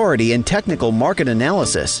the authority in technical market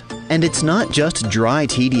analysis. And it's not just dry,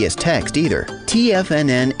 tedious text either.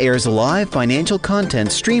 TFNN airs live financial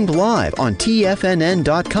content streamed live on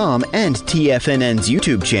TFNN.com and TFNN's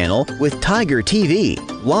YouTube channel with Tiger TV,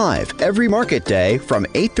 live every market day from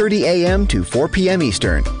 8:30 a.m. to 4 p.m.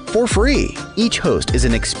 Eastern, for free. Each host is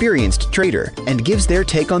an experienced trader and gives their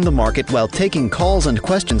take on the market while taking calls and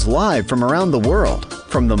questions live from around the world.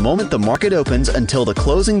 From the moment the market opens until the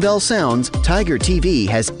closing bell sounds, Tiger TV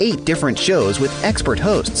has 8 different shows with expert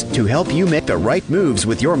hosts to help you make the right moves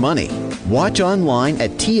with your money. Watch online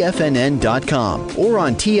at TFNN.com or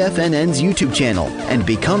on TFNN's YouTube channel and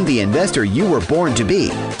become the investor you were born to be.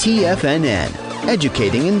 TFNN,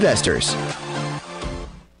 educating investors.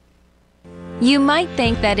 You might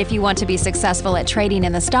think that if you want to be successful at trading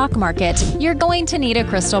in the stock market, you're going to need a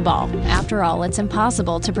crystal ball. After all, it's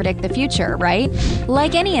impossible to predict the future, right?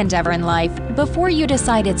 Like any endeavor in life, before you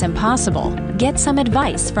decide it's impossible, get some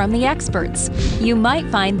advice from the experts. You might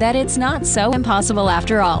find that it's not so impossible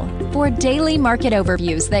after all. For daily market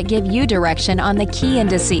overviews that give you direction on the key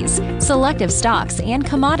indices, selective stocks, and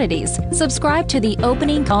commodities, subscribe to the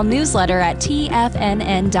Opening Call newsletter at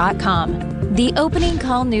TFNN.com. The Opening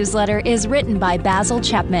Call newsletter is written by Basil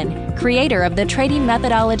Chapman, creator of the trading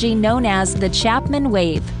methodology known as the Chapman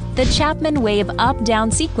Wave. The Chapman Wave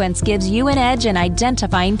up-down sequence gives you an edge in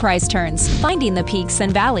identifying price turns, finding the peaks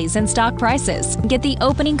and valleys in stock prices. Get the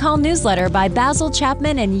Opening Call newsletter by Basil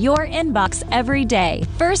Chapman in your inbox every day.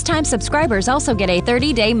 First-time subscribers also get a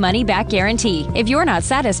 30-day money-back guarantee. If you're not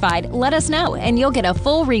satisfied, let us know, and you'll get a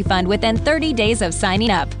full refund within 30 days of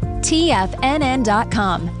signing up.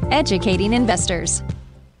 TFNN.com, educating investors.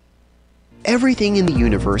 Everything in the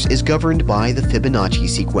universe is governed by the Fibonacci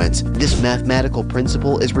sequence. This mathematical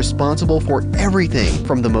principle is responsible for everything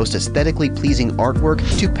from the most aesthetically pleasing artwork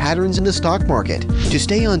to patterns in the stock market. To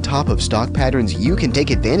stay on top of stock patterns you can take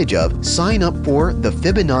advantage of, sign up for the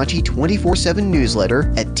Fibonacci 24/7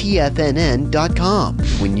 newsletter at TFNN.com.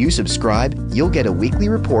 When you subscribe, you'll get a weekly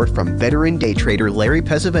report from veteran day trader Larry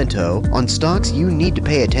Pesavento on stocks you need to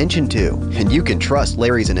pay attention to. And you can trust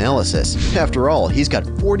Larry's analysis. After all, he's got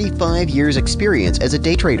 45 years experience as a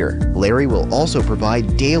day trader. Larry will also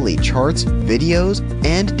provide daily charts, videos,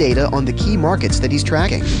 and data on the key markets that he's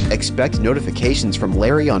tracking. Expect notifications from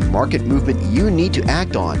Larry on market movement you need to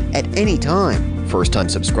act on at any time. First-time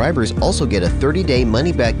subscribers also get a 30-day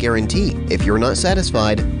money-back guarantee. If you're not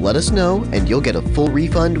satisfied, let us know and you'll get a full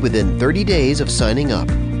refund within 30 days of signing up.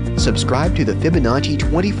 Subscribe to the Fibonacci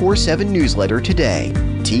 24/7 newsletter today.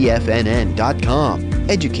 TFNN.com,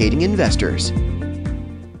 educating investors.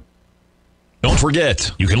 Don't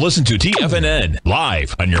forget, you can listen to TFNN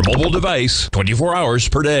live on your mobile device 24 hours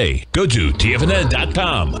per day. Go to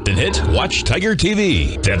TFNN.com, then hit Watch Tiger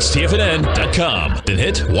TV. That's TFNN.com, then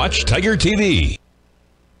hit Watch Tiger TV.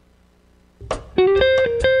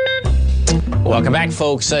 Welcome back,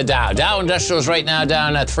 folks. Dow Industrials right now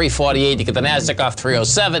down at 348. You get the NASDAQ off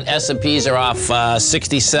 307. S&Ps are off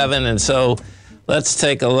 67. And so let's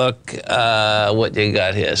take a look what you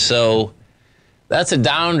got here. So that's a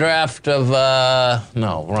downdraft of,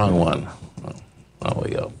 no, wrong one. Oh,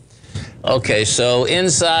 we go. Okay, so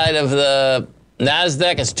inside of the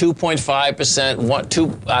NASDAQ, it's 2.5%,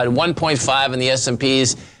 1.5 in the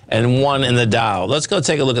S&Ps, and 1 in the Dow. Let's go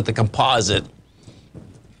take a look at the composite.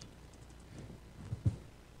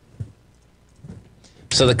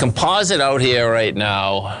 So the composite out here right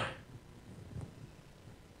now,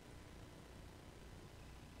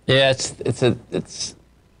 yeah, it's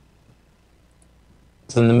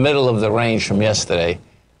in the middle of the range from yesterday,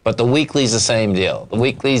 but the weekly's the same deal. The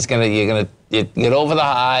weekly's you're gonna get over the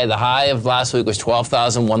high. The high of last week was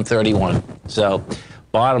 12,131. So,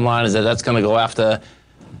 bottom line is that that's gonna go after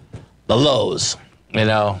the lows, you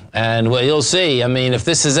know. And well, you'll see. I mean, if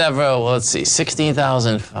this is ever, well, let's see,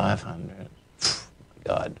 16,500.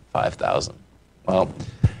 God, 5,000. Well,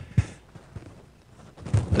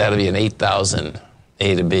 that'll be an 8,000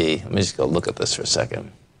 A to B. Let me just go look at this for a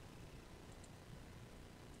second.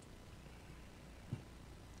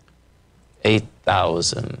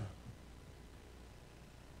 $8,000.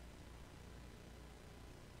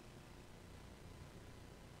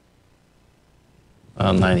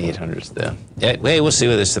 Well, 9,800's there. Yeah, hey, we'll see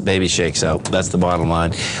where this baby shakes out. That's the bottom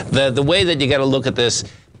line. The way that you got to look at this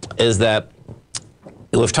is that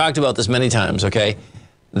we've talked about this many times, okay?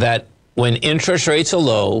 That when interest rates are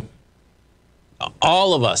low,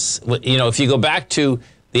 all of us, you know, if you go back to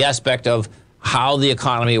the aspect of how the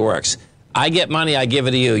economy works, I get money, I give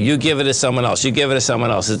it to you. You give it to someone else. You give it to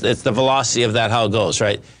someone else. It's the velocity of that, how it goes,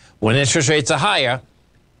 right? When interest rates are higher,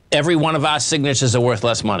 every one of our signatures are worth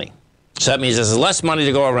less money. So that means there's less money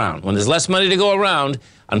to go around. When there's less money to go around,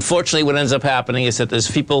 unfortunately what ends up happening is that there's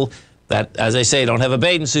people that, as I say, don't have a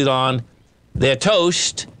bathing suit on. They're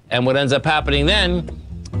toast, and what ends up happening then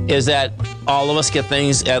is that all of us get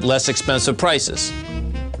things at less expensive prices.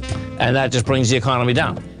 And that just brings the economy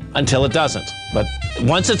down until it doesn't. But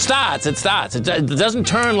once it starts, it starts. It doesn't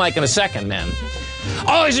turn like in a second, man.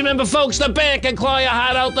 Always remember, folks, the bear can claw your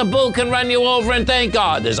heart out, the bull can run you over, and thank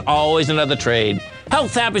God there's always another trade.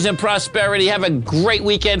 Health, happiness, and prosperity. Have a great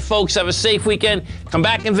weekend, folks. Have a safe weekend. Come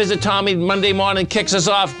back and visit Tommy Monday morning. Kicks us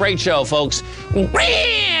off. Great show, folks. Look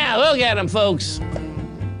at him, folks.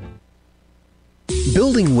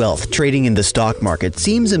 Building wealth trading in the stock market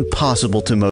seems impossible to most.